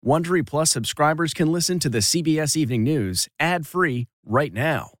Wondery Plus subscribers can listen to the CBS Evening News ad-free right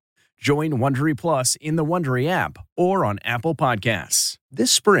now. Join Wondery Plus in the Wondery app or on Apple Podcasts.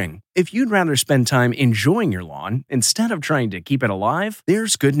 This spring, if you'd rather spend time enjoying your lawn instead of trying to keep it alive,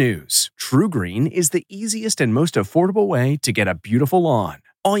 there's good news. True Green is the easiest and most affordable way to get a beautiful lawn.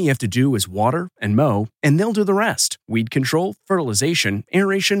 All you have to do is water and mow, and they'll do the rest. Weed control, fertilization,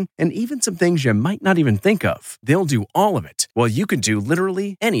 aeration, and even some things you might not even think of. They'll do all of it, while you can do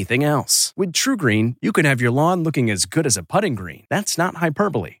literally anything else. With True Green, you can have your lawn looking as good as a putting green. That's not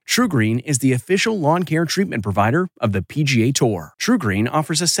hyperbole. True Green is the official lawn care treatment provider of the PGA Tour. True Green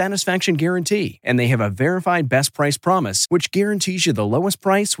offers a satisfaction guarantee, and they have a verified best price promise, which guarantees you the lowest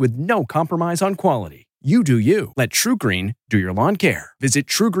price with no compromise on quality. You do you. Let True Green do your lawn care. Visit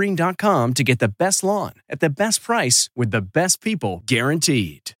truegreen.com to get the best lawn at the best price with the best people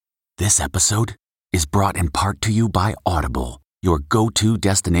guaranteed. This episode is brought in part to you by Audible, your go-to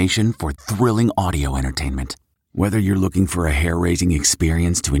destination for thrilling audio entertainment. Whether you're looking for a hair-raising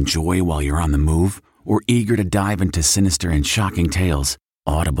experience to enjoy while you're on the move or eager to dive into sinister and shocking tales,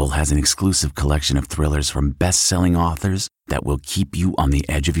 Audible has an exclusive collection of thrillers from best-selling authors that will keep you on the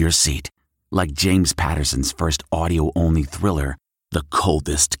edge of your seat. Like James Patterson's first audio-only thriller, The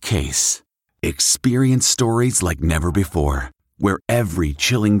Coldest Case. Experience stories like never before, where every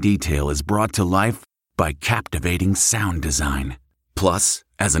chilling detail is brought to life by captivating sound design. Plus,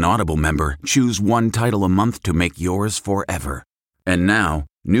 as an Audible member, choose one title a month to make yours forever. And now,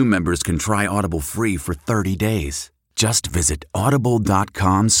 new members can try Audible free for 30 days. Just visit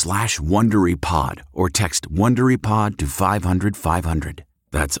audible.com/WonderyPod or text WonderyPod to 500-500.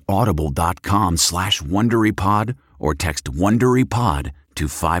 That's audible.com/WonderyPod or text WonderyPod to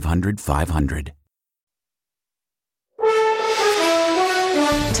 500-500.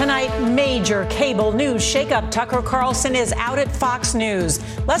 Tonight, major cable news shakeup. Tucker Carlson is out at Fox News.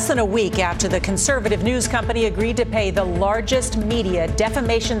 Less than a week after the conservative news company agreed to pay the largest media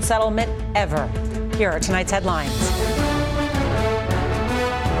defamation settlement ever. Here are tonight's headlines.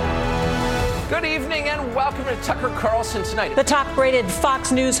 Good evening and welcome to Tucker Carlson Tonight. The top-rated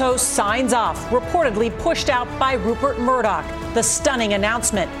Fox News host signs off, reportedly pushed out by Rupert Murdoch. The stunning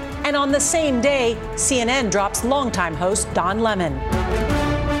announcement. And on the same day, CNN drops longtime host Don Lemon.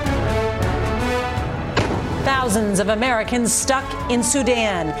 Thousands of Americans stuck in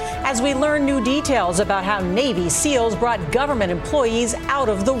Sudan as we learn new details about how Navy SEALs brought government employees out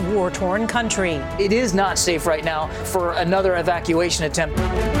of the war-torn country. It is not safe right now for another evacuation attempt.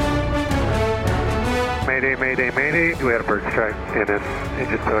 Mayday, mayday, mayday. We had a bird strike in an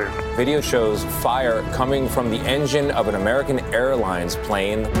engine failure. Video shows fire coming from the engine of an American Airlines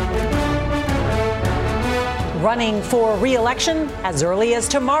plane. Running for re-election as early as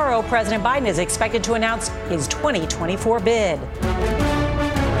tomorrow, President Biden is expected to announce his 2024 bid.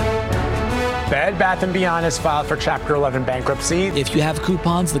 Bed Bath & Beyond has filed for Chapter 11 bankruptcy. If you have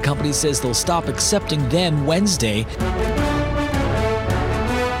coupons, the company says they'll stop accepting them Wednesday.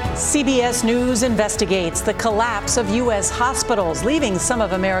 CBS News investigates the collapse of U.S. hospitals, leaving some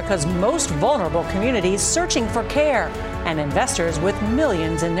of America's most vulnerable communities searching for care and investors with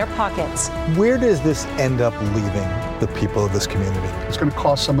millions in their pockets. Where does this end up leaving the people of this community? It's going to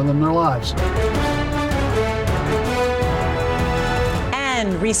cost some of them their lives.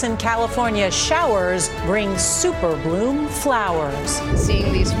 And recent California showers bring super bloom flowers.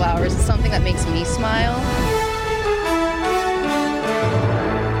 Seeing these flowers is something that makes me smile.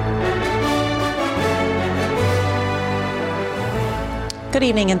 Good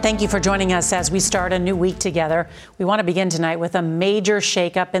evening, and thank you for joining us as we start a new week together. We want to begin tonight with a major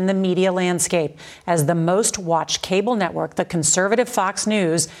shakeup in the media landscape as the most watched cable network, the conservative Fox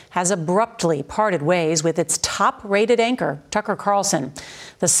News, has abruptly parted ways with its top-rated anchor, Tucker Carlson.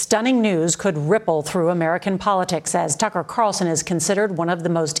 The stunning news could ripple through American politics as Tucker Carlson is considered one of the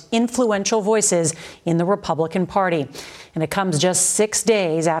most influential voices in the Republican Party. And it comes just 6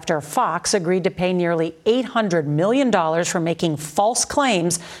 days after Fox agreed to pay nearly $800 million for making false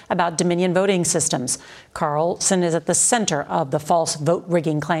claims about Dominion voting systems. Carlson is at the center of the false vote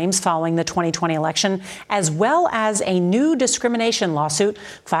rigging claims following the 2020 election, as well as a new discrimination lawsuit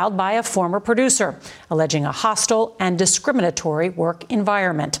filed by a former producer, alleging a hostile and discriminatory work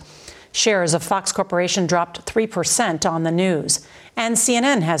environment. Shares of Fox Corporation dropped 3% on the news. And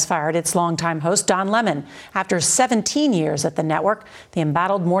CNN has fired its longtime host, Don Lemon. After 17 years at the network, the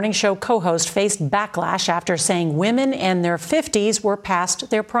embattled morning show co-host faced backlash after saying women in their 50s were past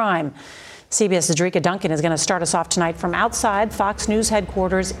their prime. CBS's Jerika Duncan is going to start us off tonight from outside Fox News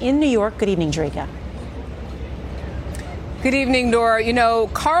headquarters in New York. Good evening, Jerika. Good evening, Norah. You know,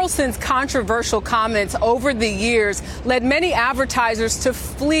 Carlson's controversial comments over the years led many advertisers to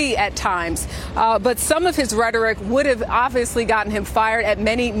flee at times. But some of his rhetoric would have obviously gotten him fired at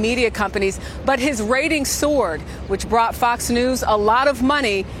many media companies. But his ratings soared, which brought Fox News a lot of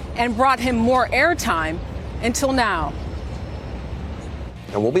money and brought him more airtime until now.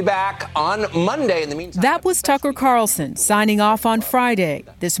 And we'll be back on Monday. In the meantime, that was Tucker Carlson signing off on Friday.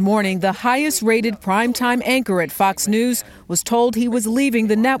 This morning, the highest-rated primetime anchor at Fox News was told he was leaving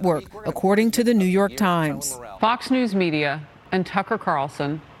the network, according to the New York Times. Fox News Media and Tucker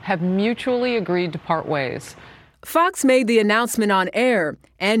Carlson have mutually agreed to part ways. Fox made the announcement on air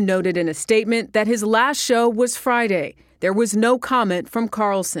and noted in a statement that his last show was Friday. There was no comment from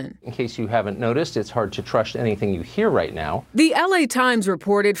Carlson. In case you haven't noticed, it's hard to trust anything you hear right now. The LA Times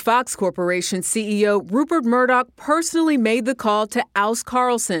reported Fox Corporation CEO Rupert Murdoch personally made the call to oust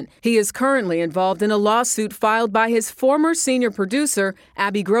Carlson. He is currently involved in a lawsuit filed by his former senior producer,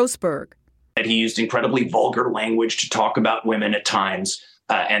 Abby Grossberg. That he used incredibly vulgar language to talk about women at times,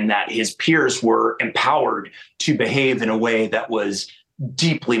 and that his peers were empowered to behave in a way that was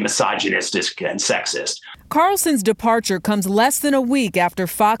deeply misogynistic and sexist. Carlson's departure comes less than a week after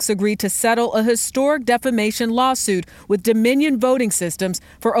Fox agreed to settle a historic defamation lawsuit with Dominion Voting Systems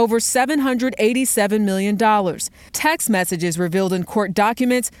for over $787 million. Text messages revealed in court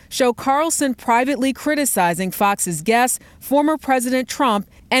documents show Carlson privately criticizing Fox's guests, former President Trump,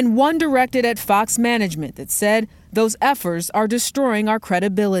 and one directed at Fox management that said those efforts are destroying our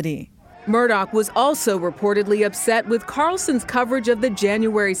credibility. Murdoch was also reportedly upset with Carlson's coverage of the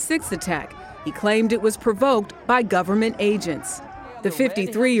January 6th attack. He claimed it was provoked by government agents. The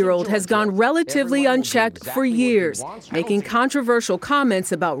 53-year-old has gone relatively unchecked for years, making controversial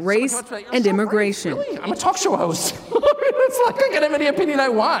comments about race and immigration. Really? I'm a talk show host. It's like I can have any opinion I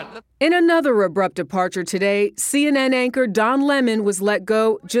want. In another abrupt departure today, CNN anchor Don Lemon was let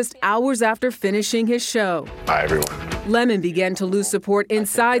go just hours after finishing his show. Hi, everyone. Lemon began to lose support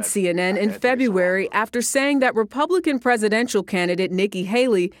inside CNN in February after saying that Republican presidential candidate Nikki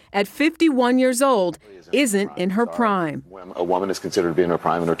Haley, at 51 years old, isn't in her prime. A woman is considered to be in her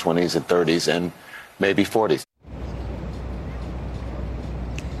prime in her 20s and 30s and maybe 40s.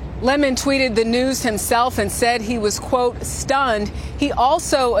 Lemon tweeted the news himself and said he was, quote, stunned. He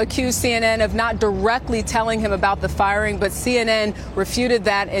also accused CNN of not directly telling him about the firing, but CNN refuted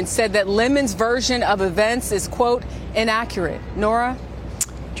that and said that Lemon's version of events is, quote, inaccurate. Norah?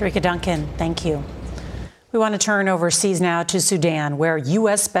 Jerika Duncan, thank you. We want to turn overseas now to Sudan, where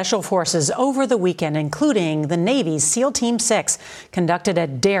U.S. Special Forces over the weekend, including the Navy's SEAL Team 6, conducted a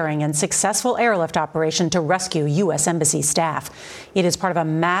daring and successful airlift operation to rescue U.S. Embassy staff. It is part of a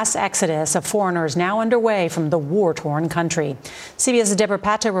mass exodus of foreigners now underway from the war-torn country. CBS's Deborah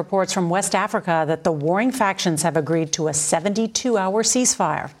Patta reports from West Africa that the warring factions have agreed to a 72-hour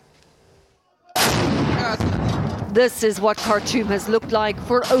ceasefire. This is what Khartoum has looked like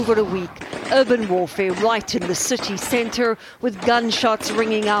for over a week. Urban warfare right in the city centre, with gunshots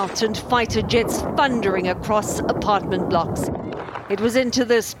ringing out and fighter jets thundering across apartment blocks. It was into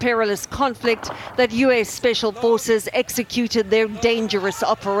this perilous conflict that US Special Forces executed their dangerous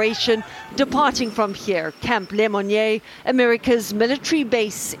operation, departing from here, Camp Lemonnier, America's military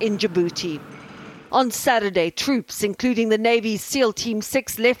base in Djibouti. On Saturday, troops, including the Navy's SEAL Team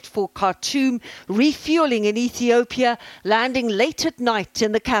 6, left for Khartoum, refueling in Ethiopia, landing late at night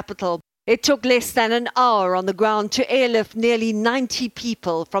in the capital. It took less than an hour on the ground to airlift nearly 90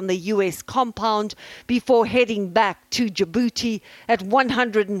 people from the US compound before heading back to Djibouti at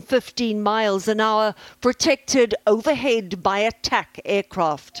 115 miles an hour, protected overhead by attack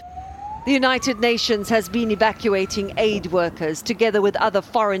aircraft. The United Nations has been evacuating aid workers together with other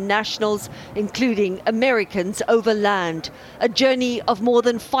foreign nationals, including Americans, over land, a journey of more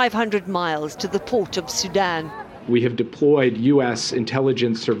than 500 miles to the port of Sudan. We have deployed U.S.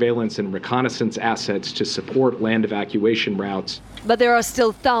 intelligence, surveillance, and reconnaissance assets to support land evacuation routes. But there are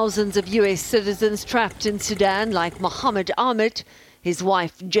still thousands of U.S. citizens trapped in Sudan, like Mohammed Ahmed. His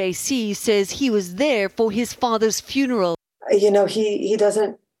wife, JC, says he was there for his father's funeral. You know, he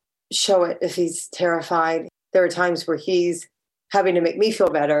doesn't show it if he's terrified. There are times where he's having to make me feel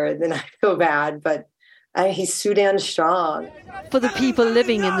better than I feel bad, but he's Sudan strong. For the people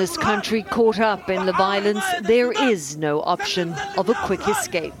living in this country caught up in the violence, there is no option of a quick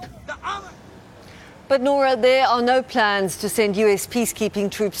escape. But Norah, there are no plans to send US peacekeeping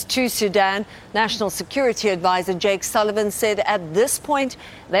troops to Sudan. National Security Advisor Jake Sullivan said at this point,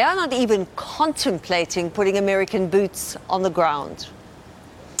 they are not even contemplating putting American boots on the ground.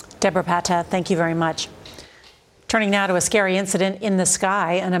 Deborah Patta, thank you very much. Turning now to a scary incident in the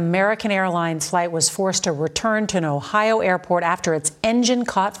sky. An American Airlines flight was forced to return to an Ohio airport after its engine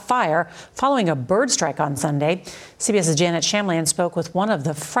caught fire following a bird strike on Sunday. CBS's Janet Shamlian spoke with one of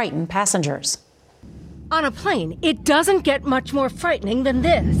the frightened passengers. On a plane, it doesn't get much more frightening than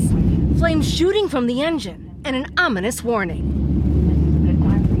this. Flames shooting from the engine and an ominous warning.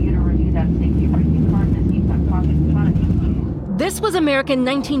 This was American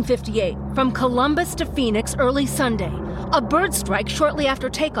 1958, from Columbus to Phoenix early Sunday. A bird strike shortly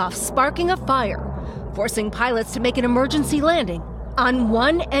after takeoff, sparking a fire, forcing pilots to make an emergency landing on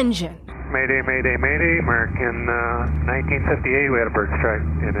one engine. Mayday, mayday, mayday. American 1958, we had a bird strike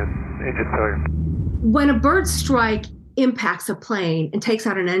and an engine failure. When a bird strike impacts a plane and takes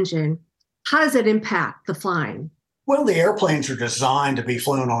out an engine, how does it impact the flying? Well, the airplanes are designed to be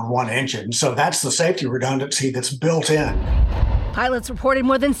flown on one engine, so that's the safety redundancy that's built in. Pilots reported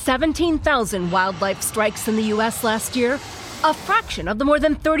more than 17,000 wildlife strikes in the U.S. last year, a fraction of the more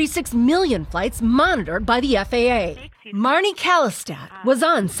than 36 million flights monitored by the FAA. Marnie Kalistad was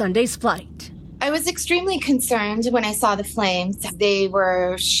on Sunday's flight. I was extremely concerned when I saw the flames. They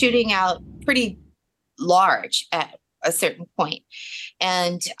were shooting out pretty large at a certain point.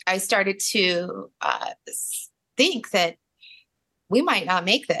 And I started to think that we might not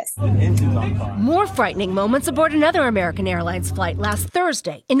make this. More frightening moments aboard another American Airlines flight last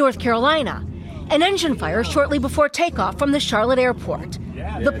Thursday in North Carolina. An engine fire shortly before takeoff from the Charlotte airport.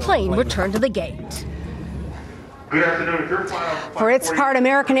 The plane returned to the gate. Good afternoon. For its part,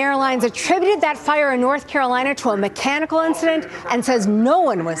 American Airlines attributed that fire in North Carolina to a mechanical incident and says no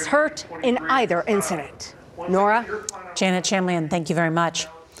one was hurt in either incident. Norah? Janet Shamlian, thank you very much.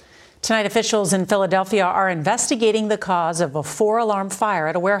 Tonight, officials in Philadelphia are investigating the cause of a 4-alarm fire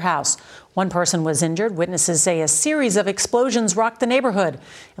at a warehouse. One person was injured. Witnesses say a series of explosions rocked the neighborhood.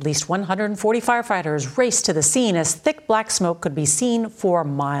 At least 140 firefighters raced to the scene as thick black smoke could be seen for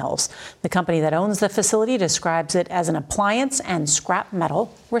miles. The company that owns the facility describes it as an appliance and scrap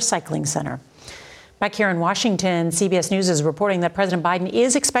metal recycling center. Back here in Washington, CBS News is reporting that President Biden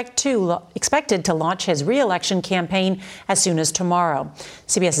is expected to launch his re-election campaign as soon as tomorrow.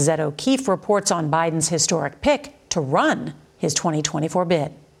 CBS's Ed O'Keefe reports on Biden's historic pick to run his 2024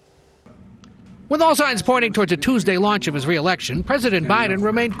 bid. With all signs pointing towards a Tuesday launch of his re-election, President Biden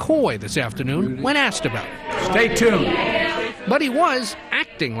remained coy this afternoon when asked about it. Stay tuned. But he was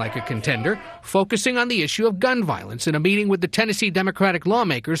acting like a contender, focusing on the issue of gun violence in a meeting with the Tennessee Democratic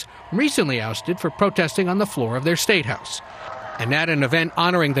lawmakers recently ousted for protesting on the floor of their state house. And at an event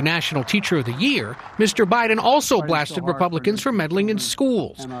honoring the National Teacher of the Year, Mr. Biden also blasted Republicans for meddling in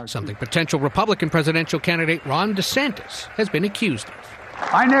schools, something potential Republican presidential candidate Ron DeSantis has been accused of.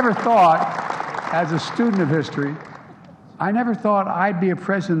 I never thought, as a student of history, I never thought I'd be a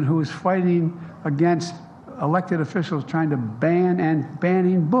president who was fighting against elected officials trying to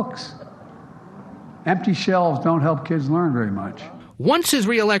banning books. Empty shelves don't help kids learn very much. Once his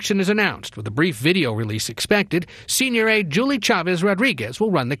re-election is announced, with a brief video release expected, senior aide Julie Chavez Rodriguez will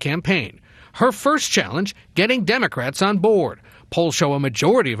run the campaign. Her first challenge, getting Democrats on board. Polls show a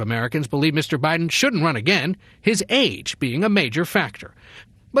majority of Americans believe Mr. Biden shouldn't run again, his age being a major factor.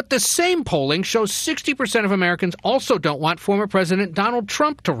 But the same polling shows 60% of Americans also don't want former President Donald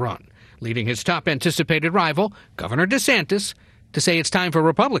Trump to run, leading his top anticipated rival, Governor DeSantis, to say it's time for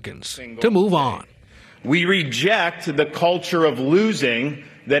Republicans to move on. We reject the culture of losing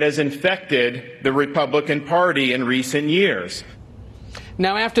that has infected the Republican Party in recent years.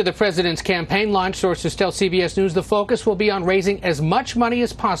 Now, after the president's campaign launch, sources tell CBS News the focus will be on raising as much money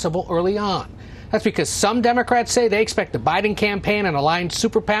as possible early on. That's because some Democrats say they expect the Biden campaign and aligned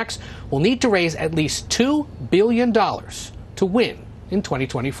super PACs will need to raise at least $2 billion to win in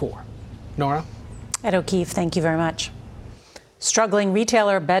 2024. Norah? Ed O'Keefe, thank you very much. Struggling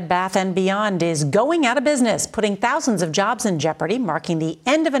retailer Bed Bath & Beyond is going out of business, putting thousands of jobs in jeopardy, marking the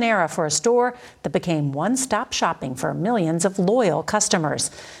end of an era for a store that became one-stop shopping for millions of loyal customers.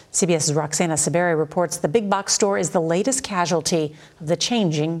 CBS's Roxana Saberi reports the big box store is the latest casualty of the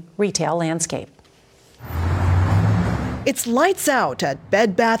changing retail landscape. It's lights out at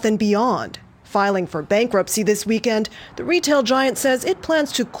Bed Bath & Beyond. Filing for bankruptcy this weekend, the retail giant says it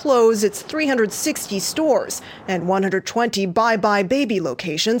plans to close its 360 stores and 120 Bye Bye Baby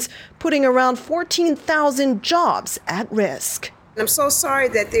locations, putting around 14,000 jobs at risk. I'm so sorry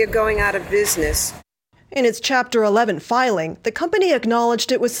that they're going out of business. In its Chapter 11 filing, the company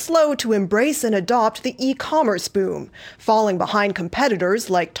acknowledged it was slow to embrace and adopt the e-commerce boom, falling behind competitors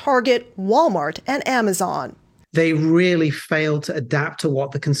like Target, Walmart, and Amazon. They really failed to adapt to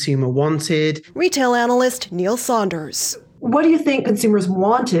what the consumer wanted. Retail analyst Neil Saunders. What do you think consumers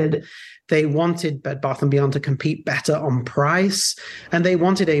wanted? They wanted Bed Bath & Beyond to compete better on price, and they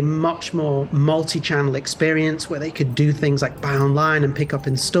wanted a much more multi-channel experience where they could do things like buy online and pick up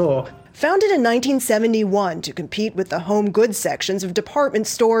in store. Founded in 1971 to compete with the home goods sections of department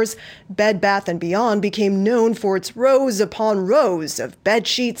stores, Bed Bath & Beyond became known for its rows upon rows of bed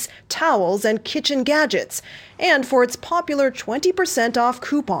sheets, towels, and kitchen gadgets, and for its popular 20% off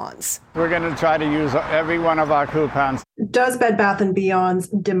coupons. We're going to try to use every one of our coupons. Does Bed Bath & Beyond's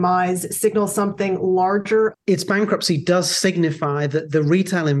demise signal something larger? Its bankruptcy does signify that the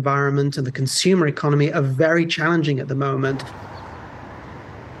retail environment and the consumer economy are very challenging at the moment.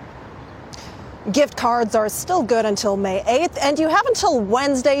 Gift cards are still good until May 8th, and you have until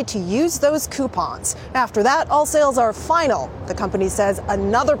Wednesday to use those coupons. After that, all sales are final. The company says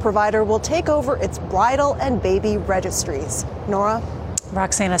another provider will take over its bridal and baby registries. Norah?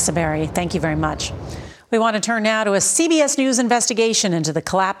 Roxana Saberi, thank you very much. We want to turn now to a CBS News investigation into the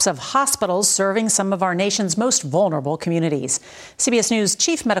collapse of hospitals serving some of our nation's most vulnerable communities. CBS News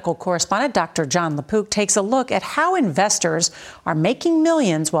chief medical correspondent Dr. John LaPook takes a look at how investors are making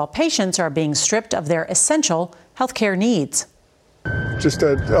millions while patients are being stripped of their essential health care needs. Just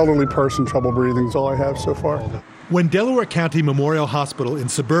an elderly person, trouble breathing is all I have so far. When Delaware County Memorial Hospital in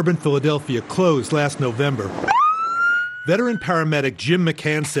suburban Philadelphia closed last November, veteran paramedic Jim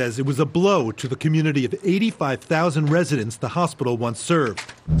McCann says it was a blow to the community of 85,000 residents the hospital once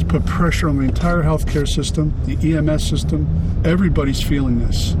served. It's put pressure on the entire healthcare system, the EMS system. Everybody's feeling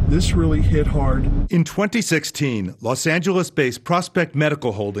this. This really hit hard. In 2016, Los Angeles-based Prospect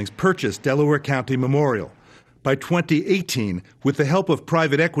Medical Holdings purchased Delaware County Memorial. By 2018, with the help of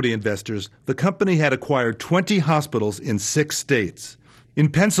private equity investors, the company had acquired 20 hospitals in 6 states. In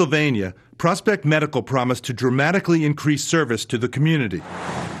Pennsylvania, Prospect Medical promised to dramatically increase service to the community.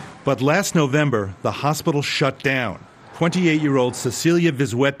 But last November, the hospital shut down. 28-year-old Cecilia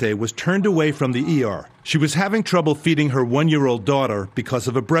Vizuete was turned away from the ER. She was having trouble feeding her 1-year-old daughter because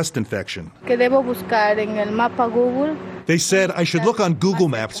of a breast infection. They said I should look on Google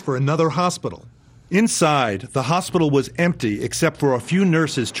Maps for another hospital. Inside, the hospital was empty except for a few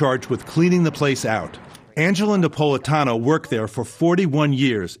nurses charged with cleaning the place out. Angela Napolitano worked there for 41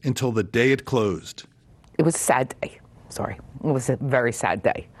 years until the day it closed. It was a sad day. Sorry. It was a very sad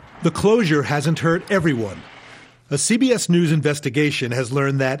day. The closure hasn't hurt everyone. A CBS News investigation has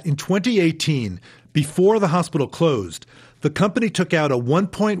learned that in 2018, before the hospital closed, the company took out a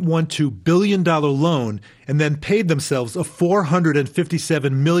 $1.12 billion loan and then paid themselves a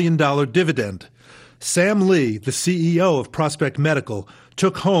 $457 million dividend. Sam Lee, the CEO of Prospect Medical,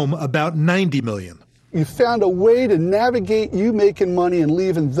 took home about $90 million. You found a way to navigate you making money and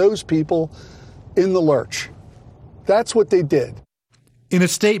leaving those people in the lurch. That's what they did. In a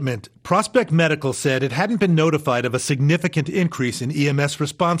statement, Prospect Medical said it hadn't been notified of a significant increase in EMS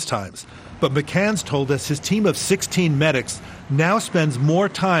response times. But McCann's told us his team of 16 medics now spends more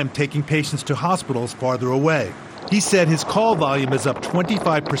time taking patients to hospitals farther away. He said his call volume is up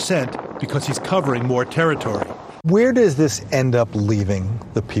 25% because he's covering more territory. Where does this end up leaving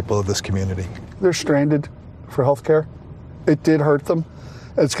the people of this community? They're stranded for health care. It did hurt them.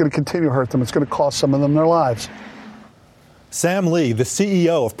 It's going to continue to hurt them. It's going to cost some of them their lives. Sam Lee, the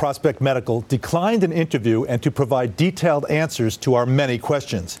CEO of Prospect Medical, declined an interview and to provide detailed answers to our many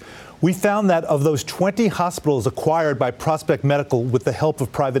questions. We found that of those 20 hospitals acquired by Prospect Medical with the help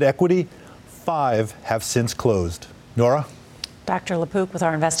of private equity, 5 have since closed. Norah? Dr. LaPook with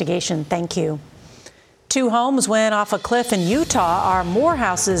our investigation. Thank you. 2 homes went off a cliff in Utah. Are more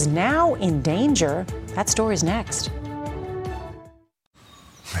houses now in danger? That story's next.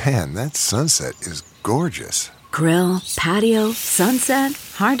 Man, that sunset is gorgeous. Grill, patio, sunset.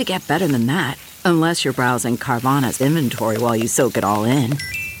 Hard to get better than that. Unless you're browsing Carvana's inventory while you soak it all in.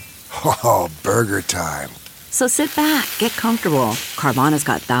 Oh, burger time. So sit back, get comfortable. Carvana's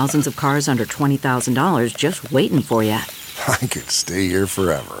got thousands of cars under $20,000 just waiting for you. I could stay here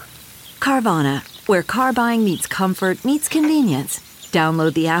forever. Carvana, where car buying meets comfort meets convenience.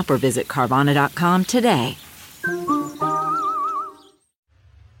 Download the app or visit Carvana.com today.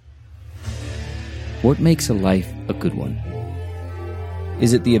 What makes a life a good one?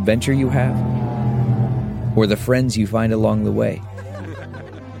 Is it the adventure you have? Or the friends you find along the way?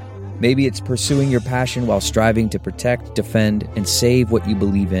 Maybe it's pursuing your passion while striving to protect, defend, and save what you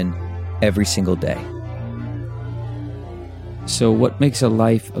believe in every single day. So what makes a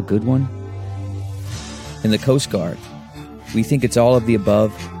life a good one? In the Coast Guard, we think it's all of the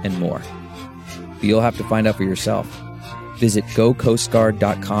above and more. But you'll have to find out for yourself. Visit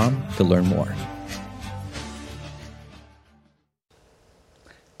gocoastguard.com to learn more.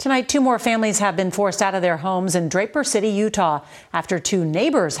 Tonight, 2 more families have been forced out of their homes in Draper City, Utah, after 2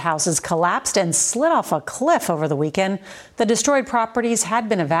 neighbors' houses collapsed and slid off a cliff over the weekend. The destroyed properties had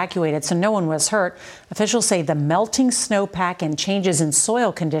been evacuated, so no one was hurt. Officials say the melting snowpack and changes in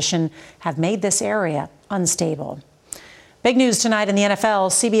soil condition have made this area unstable. Big news tonight in the NFL.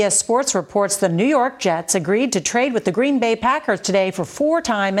 CBS Sports reports the New York Jets agreed to trade with the Green Bay Packers today for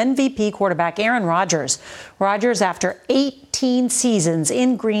 4-time MVP quarterback Aaron Rodgers. Rodgers, after 18 seasons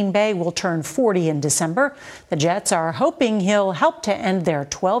in Green Bay, will turn 40 in December. The Jets are hoping he'll help to end their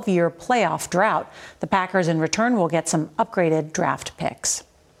 12-year playoff drought. The Packers, in return, will get some upgraded draft picks.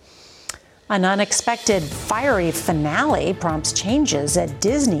 An unexpected fiery finale prompts changes at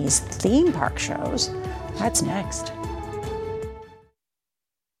Disney's theme park shows. That's next.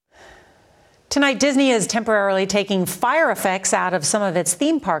 Tonight, Disney is temporarily taking fire effects out of some of its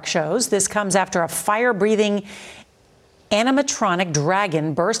theme park shows. This comes after a fire-breathing animatronic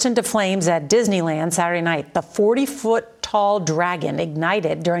dragon burst into flames at Disneyland Saturday night. The 40-foot-tall dragon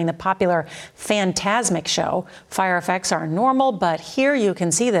ignited during the popular Fantasmic show. Fire effects are normal, but here you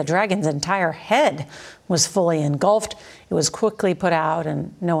can see the dragon's entire head was fully engulfed. It was quickly put out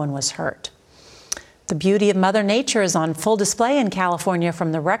and no one was hurt. The beauty of Mother Nature is on full display in California,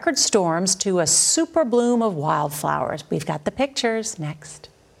 from the record storms to a super bloom of wildflowers. We've got the pictures next.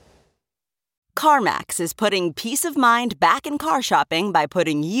 CarMax is putting peace of mind back in car shopping by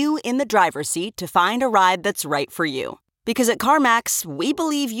putting you in the driver's seat to find a ride that's right for you. Because at CarMax, we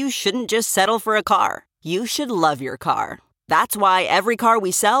believe you shouldn't just settle for a car. You should love your car. That's why every car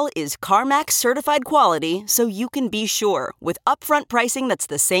we sell is CarMax certified quality, so you can be sure, with upfront pricing that's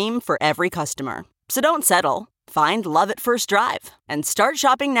the same for every customer. So don't settle. Find love at first drive and start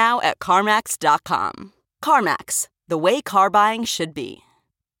shopping now at CarMax.com. CarMax, the way car buying should be.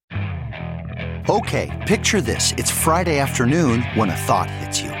 Okay, picture this. It's Friday afternoon when a thought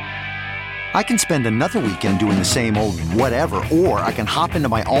hits you. I can spend another weekend doing the same old whatever, or I can hop into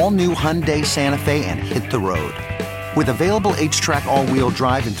my all-new Hyundai Santa Fe and hit the road. With available H-Track all-wheel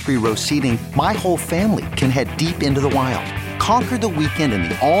drive and 3-row seating, my whole family can head deep into the wild. Conquer the weekend in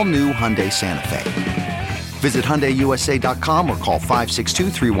the all-new Hyundai Santa Fe. Visit HyundaiUSA.com or call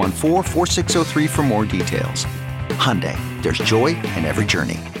 562-314-4603 for more details. Hyundai, there's joy in every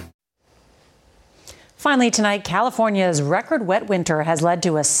journey. Finally tonight, California's record wet winter has led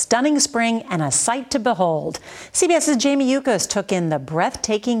to a stunning spring and a sight to behold. CBS's Jamie Yuccas took in the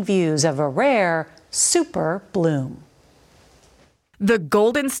breathtaking views of a rare super bloom. The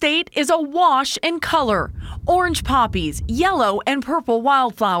Golden State is awash in color. Orange poppies, yellow and purple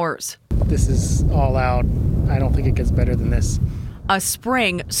wildflowers. This is all out. I don't think it gets better than this. A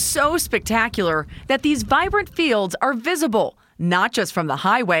spring so spectacular that these vibrant fields are visible, not just from the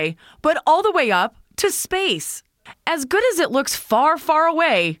highway, but all the way up to space. As good as it looks far, far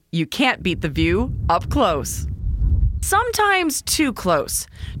away, you can't beat the view up close. Sometimes too close.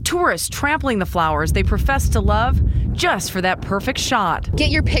 Tourists trampling the flowers they profess to love just for that perfect shot.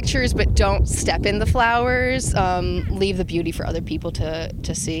 Get your pictures, but don't step in the flowers. Leave the beauty for other people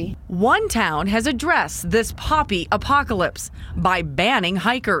to see. One town has addressed this poppy apocalypse by banning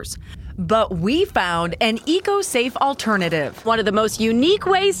hikers. But we found an eco-safe alternative. One of the most unique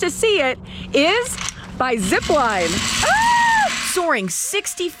ways to see it is by zip line. Soaring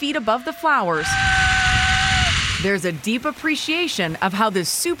 60 feet above the flowers. There's a deep appreciation of how this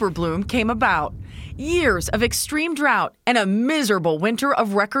super bloom came about. Years of extreme drought and a miserable winter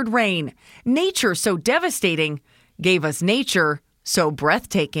of record rain. Nature so devastating gave us nature so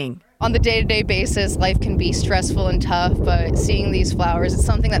breathtaking. On the day-to-day basis, life can be stressful and tough, but seeing these flowers, it's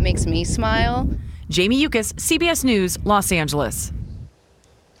something that makes me smile. Jamie Yuccas, CBS News, Los Angeles.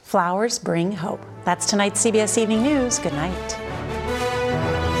 Flowers bring hope. That's tonight's CBS Evening News. Good night.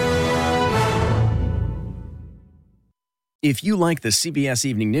 If you like the CBS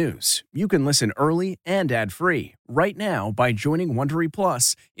Evening News, you can listen early and ad-free right now by joining Wondery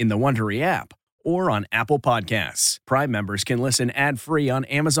Plus in the Wondery app or on Apple Podcasts. Prime members can listen ad-free on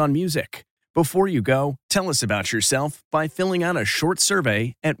Amazon Music. Before you go, tell us about yourself by filling out a short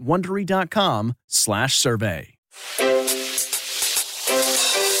survey at Wondery.com/survey.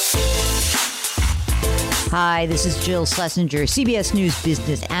 Hi, this is Jill Schlesinger, CBS News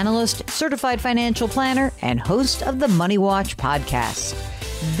business analyst, certified financial planner, and host of the Money Watch podcast.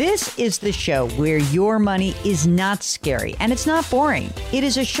 This is the show where your money is not scary and it's not boring. It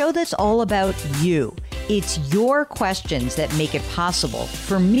is a show that's all about you. It's your questions that make it possible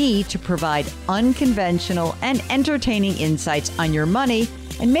for me to provide unconventional and entertaining insights on your money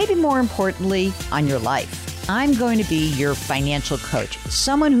and maybe more importantly, on your life. I'm going to be your financial coach,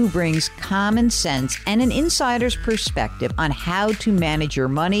 someone who brings common sense and an insider's perspective on how to manage your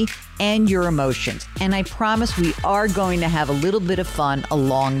money and your emotions. And I promise we are going to have a little bit of fun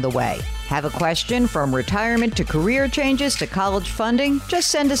along the way. Have a question from retirement to career changes to college funding? Just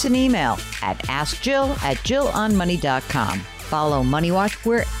send us an email at askjill@jillonmoney.com. Follow Money Watch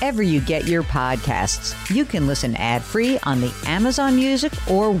wherever you get your podcasts. You can listen ad-free on the Amazon Music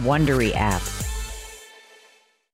or Wondery app.